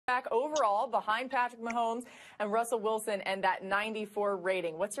overall behind Patrick Mahomes and Russell Wilson and that 94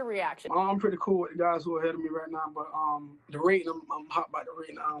 rating. What's your reaction? I'm pretty cool with the guys who are ahead of me right now, but the rating, I'm hot by the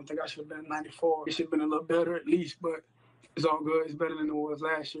rating. I don't think I should have been 94. It should have been a little better at least, but it's all good. It's better than it was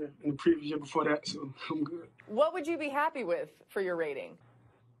last year and the previous year before that, so I'm good. What would you be happy with for your rating?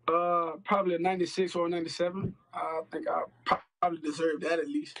 Probably a 96 or a 97. I think I probably deserve that at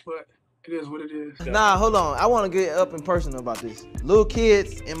least, but it is what it is. Nah, hold on. I want to get up and personal about this. Little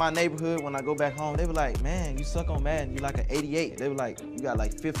kids in my neighborhood, when I go back home, they were like, man, you suck on Madden. You like an 88. They were like, you got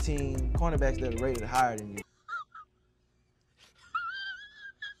like 15 cornerbacks that are rated higher than you.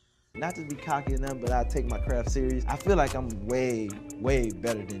 Not to be cocky or nothing, but I take my craft serious. I feel like I'm way, way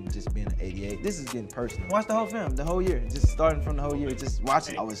better than just being an 88. This is getting personal. Watch the whole film, the whole year. Just starting from the whole year, just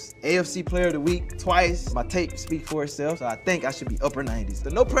watching. I was AFC Player of the Week twice. My tape speaks for itself, so I think I should be upper 90s. So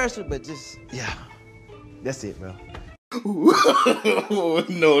no pressure, but just, yeah. That's it, bro.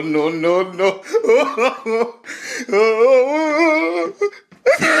 No, no, no, no.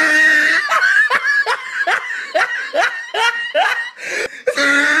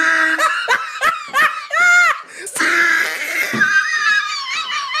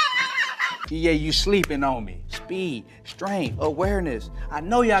 Yeah, you sleeping on me. Speed, strength, awareness. I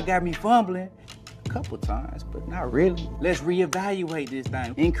know y'all got me fumbling a couple times, but not really. Let's reevaluate this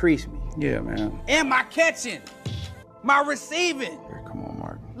thing. Increase me. Yeah, man. And my catching, my receiving. Here, come on,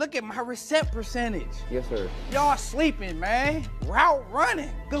 Mark. Look at my recept percentage. Yes, sir. Y'all sleeping, man. Route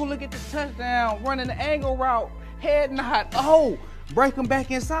running. Go look at the touchdown, running the angle route, head nod. Oh, break them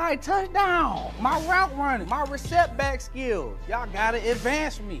back inside, touchdown. My route running, my recept back skills. Y'all gotta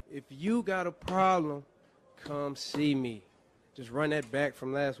advance me. If you got a problem, come see me. Just run that back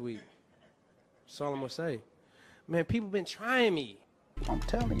from last week. That's all I'm gonna say. Man, people been trying me. I'm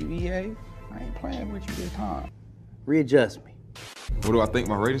telling you, EA, I ain't playing with you this time. Readjust me. What do I think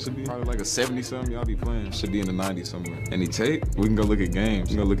my rating should be? Probably like a 70-something. Y'all be playing. Should be in the 90s somewhere. Any tape? We can go look at games.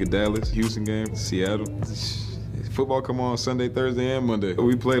 We can go look at Dallas, Houston game, Seattle. Football come on Sunday, Thursday, and Monday.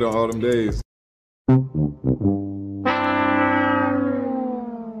 We played on all them days.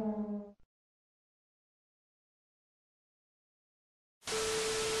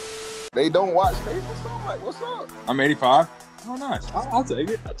 They don't watch tape or something? Like, what's up? I'm 85. Oh, nice. I'll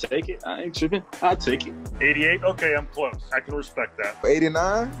take it. I'll take it. I ain't tripping. I'll take it. 88? Okay, I'm close. I can respect that.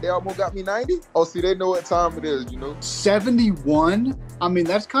 89? They almost got me 90? Oh, see, they know what time it is, you know? 71? I mean,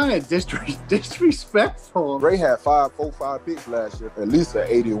 that's kind of disrespectful. Ray had 5 picks last year. At least an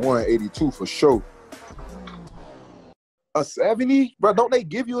 81, 82 for sure. A 70? Bro, don't they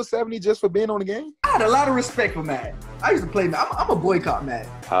give you a 70 just for being on the game? I had a lot of respect for Madden. I used to play Madden. I'm a boycott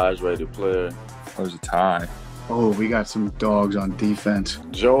Madden. Highest rated player. There's a tie. Oh, we got some dogs on defense.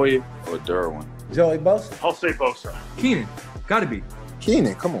 Joey or Derwin? Joey Bosa? I'll say Bosa. Keenan, gotta be.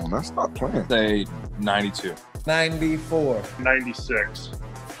 Keenan, come on, now stop playing. Say 92. 94. 96.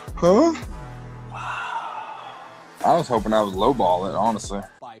 Huh? I was hoping I was lowball it, honestly.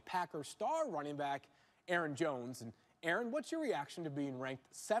 By Packer star running back Aaron Jones. And Aaron, what's your reaction to being ranked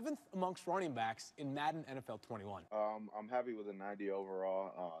 7th amongst running backs in Madden NFL 21? I'm happy with a 90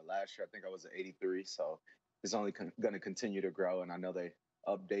 overall. Last year, I think I was an 83, so it's only going to continue to grow, and I know they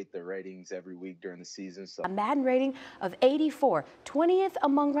update the ratings every week during the season. So a Madden rating of 84, 20th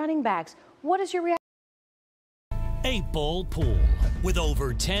among running backs. What is your reaction? 8-Ball Pool, with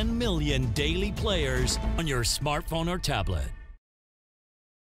over 10 million daily players on your smartphone or tablet.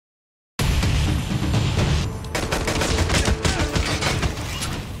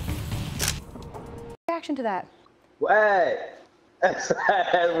 Reaction to that? Whack. That's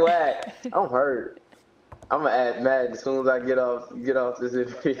whack. I'm hurt. I'm gonna add Madden as soon as I get off this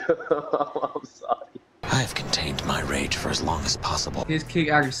interview. I'm sorry. I've contained my rage for as long as possible. His kick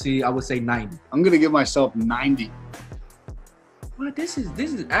accuracy, I would say 90. I'm gonna give myself 90. Well, this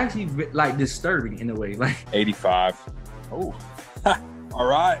is actually like disturbing in a way. Like 85. Oh, all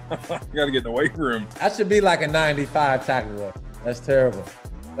right. You gotta get in the weight room. I should be like a 95 tackler. That's terrible.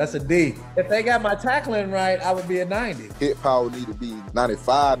 That's a D. If they got my tackling right, I would be a 90. Hit power need to be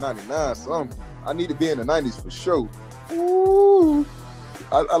 95, 99, something. I need to be in the 90s for sure. Ooh.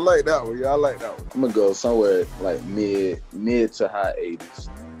 I like that one. Yeah, I like that one. I'm going to go somewhere like mid to high 80s.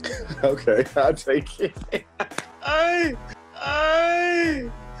 Okay, I'll take it.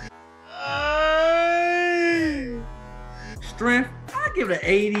 Strength, I give it an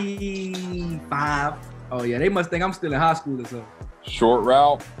 85. Oh yeah, they must think I'm still in high school or something. Short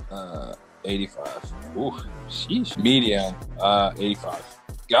route, 85. Ooh, sheesh. Medium, 85.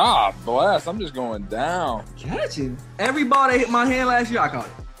 God bless, I'm just going down. Catching? Every ball that hit my hand last year, I caught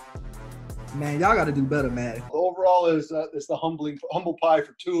it. Man, y'all got to do better, man. Overall, is the humble pie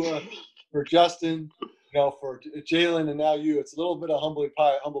for Tua, for Justin, for Jalen, and now you. It's a little bit of humble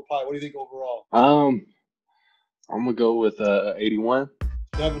pie. What do you think overall? I'm gonna go with 81.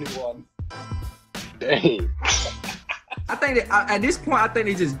 71. Dang. I think that at this point, I think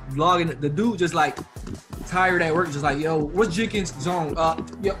they just logging. The dude just like tired at work, just like, yo, what's Jenkins' zone?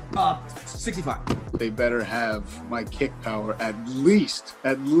 65. They better have my kick power at least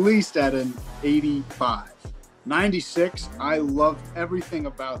at an 85. 96, I loved everything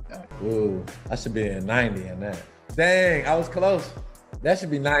about that. Ooh, I should be a 90 in that. Dang, I was close. That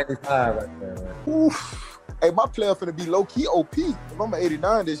should be 95 right there, man. Oof. Hey, my player finna be low-key OP. If I'm an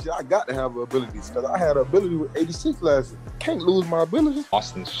 89 this year, I got to have abilities because I had an ability with 86 last year. Can't lose my ability.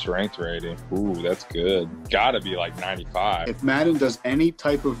 Austin's strength rating. Ooh, that's good. Gotta be like 95. If Madden does any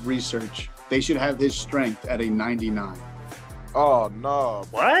type of research, they should have his strength at a 99. Oh, no.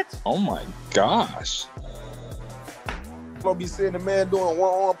 What? Oh, my gosh. I'm going to be seeing the man doing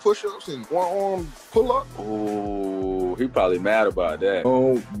one-arm push-ups and one-arm pull-up. Oh, he probably mad about that.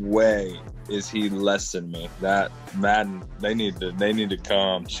 No way is he less than me. That Madden, they need to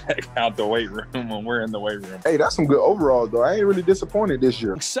come check out the weight room when we're in the weight room. Hey, that's some good overalls, though. I ain't really disappointed this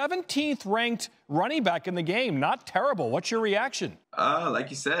year. 17th ranked running back in the game. Not terrible. What's your reaction? Like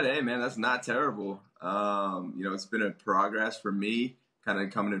you said, hey, man, that's not terrible. It's been a progress for me, kind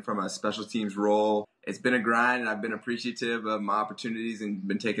of coming in from a special teams role. It's been a grind, and I've been appreciative of my opportunities and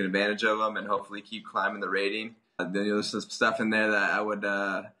been taking advantage of them and hopefully keep climbing the rating. There's some stuff in there that I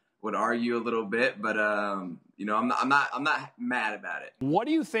would argue a little bit, but I'm not mad about it. What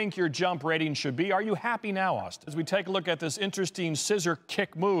do you think your jump rating should be? Are you happy now, Austin? As we take a look at this interesting scissor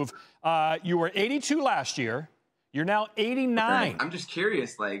kick move, you were 82 last year. You're now 89. I'm just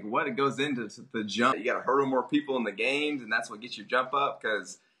curious, like, what it goes into the jump. You got to hurdle more people in the games, and that's what gets your jump up.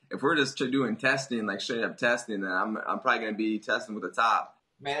 Because if we're just doing testing, like straight up testing, then I'm probably going to be testing with the top.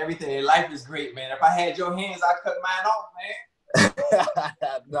 Man, everything in life is great, man. If I had your hands, I'd cut mine off, man.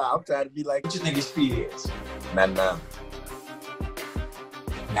 Nah, I'm trying to be like. What you think your speed is? 99.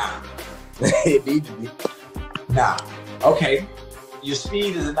 Nah. It needs to be. Nah. Okay. Your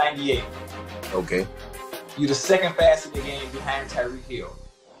speed is a 98. Okay. You're the second fastest in the game behind Tyreek Hill.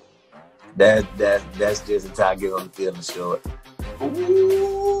 That's just until I get on the field and show it.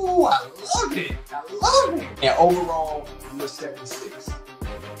 Ooh, I love it. And overall, you're 76.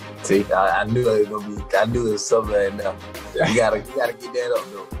 See, I knew it was gonna be. I knew it was something right now. You gotta get that up,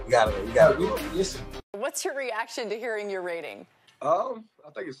 though. You gotta go. Listen. What's your reaction to hearing your rating? I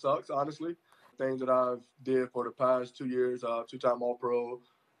think it sucks, honestly. Things that I've did for the past 2 years, two-time All-Pro,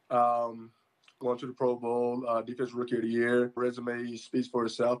 going to the Pro Bowl, Defensive Rookie of the Year. Resume speaks for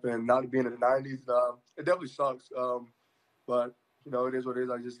itself, and not being in the 90s, it definitely sucks. But, it is what it is.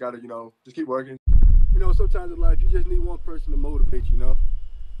 I just got to, just keep working. Sometimes in life, you just need one person to motivate you,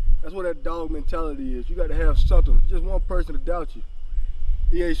 That's what that dog mentality is. You got to have something, just one person to doubt you.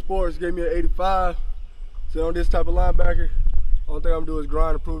 EA Sports gave me an 85. So on this type of linebacker, only thing I'm going to do is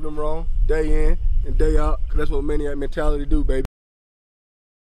grind and prove them wrong, day in and day out, because that's what Maniac mentality do, baby.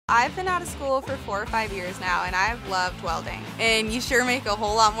 I've been out of school for 4 or 5 years now, and I've loved welding. And you sure make a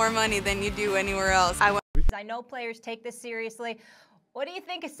whole lot more money than you do anywhere else. I know players take this seriously. What do you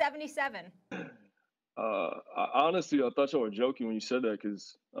think of 77? Honestly, I thought y'all were joking when you said that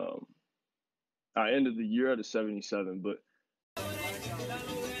because I ended the year at a 77, but...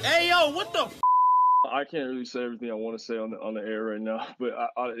 Hey, yo, what the I can't really say everything I want to say on the air right now, but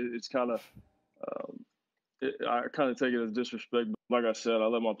it's kind of... I kind of take it as disrespect. Like I said, I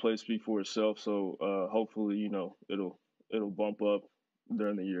let my play speak for itself, so hopefully, it'll bump up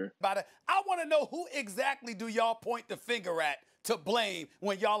during the year. I want to know who exactly do y'all point the finger at to blame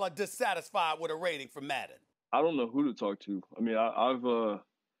when y'all are dissatisfied with a rating from Madden? I don't know who to talk to. I mean, I've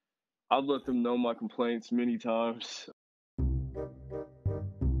let them know my complaints many times.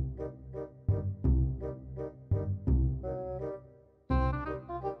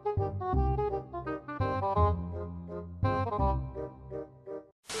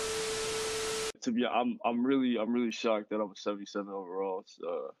 To be, I'm really shocked that I'm a 77 overall. It's,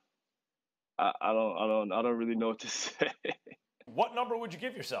 I don't really know what to say. What number would you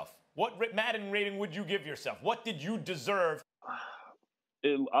give yourself? What Madden rating would you give yourself? What did you deserve?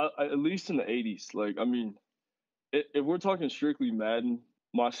 At least in the 80s. Like, I mean, if we're talking strictly Madden,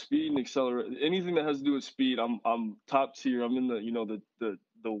 my speed and acceleration, anything that has to do with speed, I'm top tier. I'm in the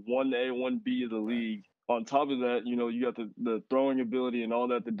 1A, 1B of the league. On top of that, you got the throwing ability and all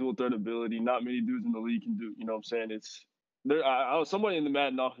that, the dual threat ability. Not many dudes in the league can do. You know what I'm saying? It's there. Somebody in the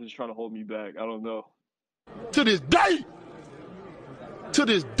Madden office is trying to hold me back. I don't know. To this day,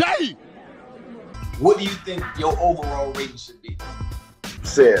 what do you think your overall rating should be?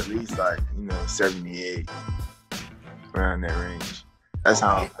 Say at least like 78, around that range. That's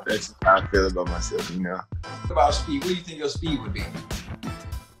how I feel about myself. What about speed? What do you think your speed would be?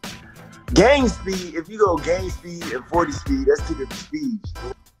 Game speed. If you go game speed and 40 speed, that's two different speeds.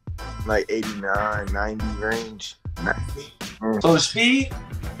 Like 89, 90 range. 90. So the speed?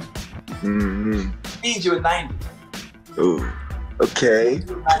 Mm-hmm. Speed, you're 90. Ooh. Okay.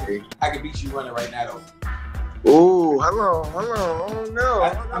 I can beat you running right now, though. Ooh, hold on. Oh no.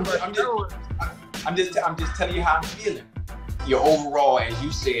 I'm just telling you how I'm feeling. Your overall, as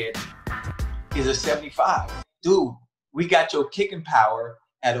you said, is a 75. Dude, we got your kicking power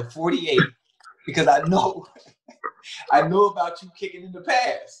at a 48 because I know about you kicking in the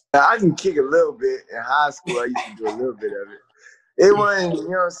past. I can kick a little bit. In high school, I used to do a little bit of it. It wasn't,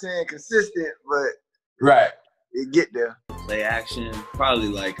 consistent, but right. It get there. Play action, probably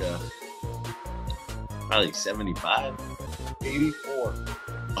like 75. 84.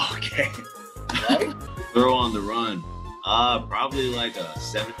 Okay. Right? Throw on the run. Probably like a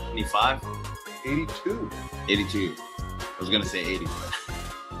 75. 82. 82. I was gonna say 80, but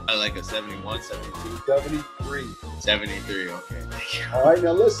like a 71, 72. 73. 73, okay. Thank you. All right,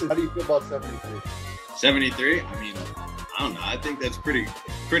 now listen. How do you feel about 73? 73? I mean, I don't know. I think that's pretty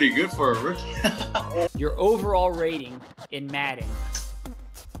good for a rookie. Your overall rating in Madden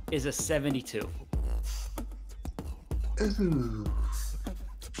is a 72.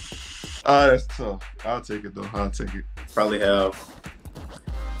 That's tough. I'll take it though. I'll take it. Probably have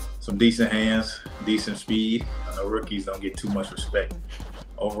some decent hands, decent speed. I know rookies don't get too much respect.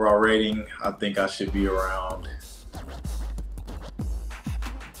 Overall rating, I think I should be around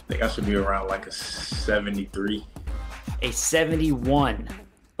like a 73. A 71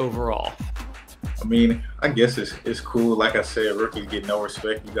 overall. I mean, I guess it's cool. Like I said, rookies get no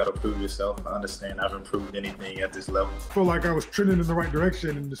respect. You got to prove yourself. I understand I haven't proved anything at this level. I feel like I was trending in the right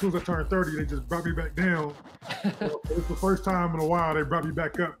direction, and as soon as I turned 30, they just brought me back down. It's the first time in a while they brought me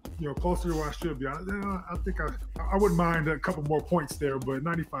back up, closer to where I should be. I think I wouldn't mind a couple more points there, but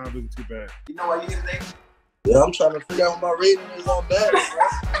 95 isn't too bad. You know why you here today? Yeah, I'm trying to figure out what my rating is on Madden.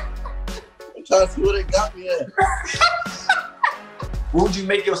 I'm trying to see where they got me at. What would you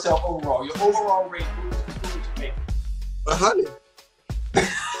make yourself overall? Your overall rating, what would you make? 100.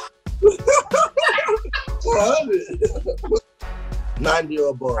 100. 90 or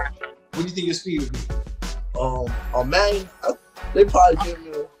above. What do you think your speed would be? On Madden, they probably give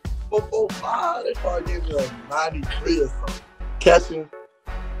me a 4.45. They probably give me a 93 or something. Catching.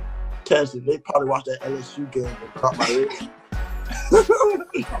 They probably watched that LSU game and caught my rating.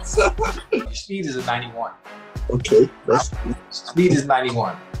 Your speed is a 91. Okay. Speed is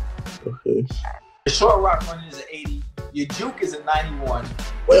 91. Okay. Your short route running is an 80. Your juke is a 91.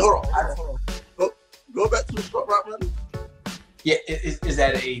 Wait, hold on. Go back to the short route running. Yeah, is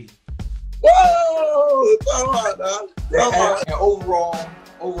that an 80? Whoa! Come on, now. And overall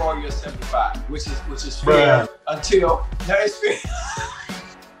you're 75, which is fair until now it's fair.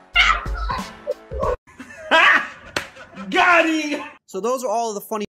 Got him! So those are all of the funny